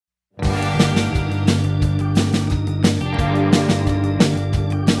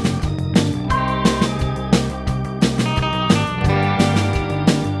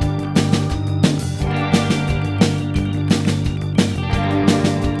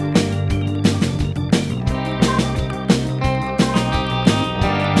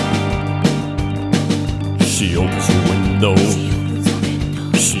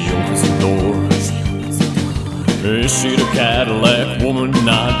Cadillac woman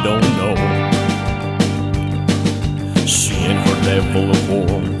I don't know. She and her devil of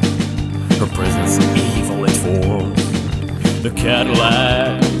war, her presence evil it forms. The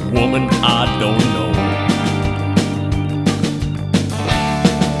Cadillac woman I don't know.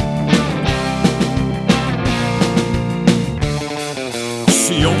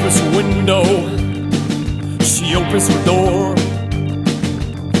 She opens her window, she opens her door.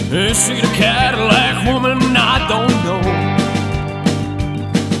 Is she the Cadillac woman I don't know?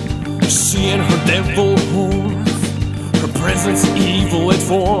 She and her devil horns, her presence evil it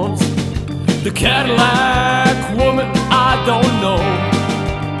forms. The Cadillac woman I don't know.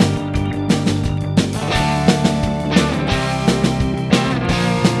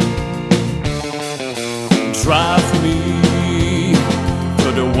 Drive me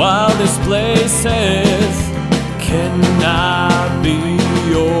to the wildest places. Can I be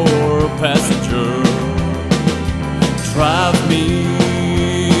your passenger? Drive me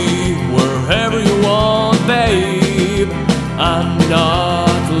wherever you want, babe. I'm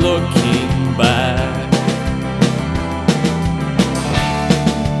not looking back.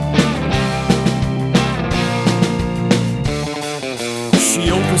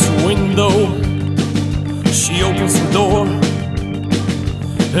 She opens her window, she opens the door.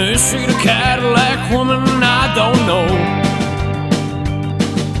 Is she the Cadillac woman I don't know?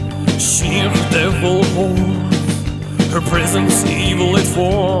 She and her devil horns, her presence evil it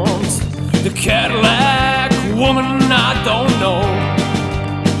forms. The Cadillac woman I don't know.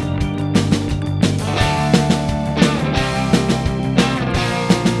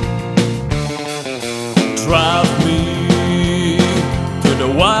 Drive me to the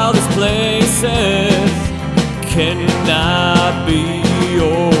wildest places. Can I be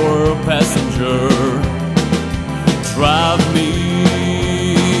your passenger? Drive me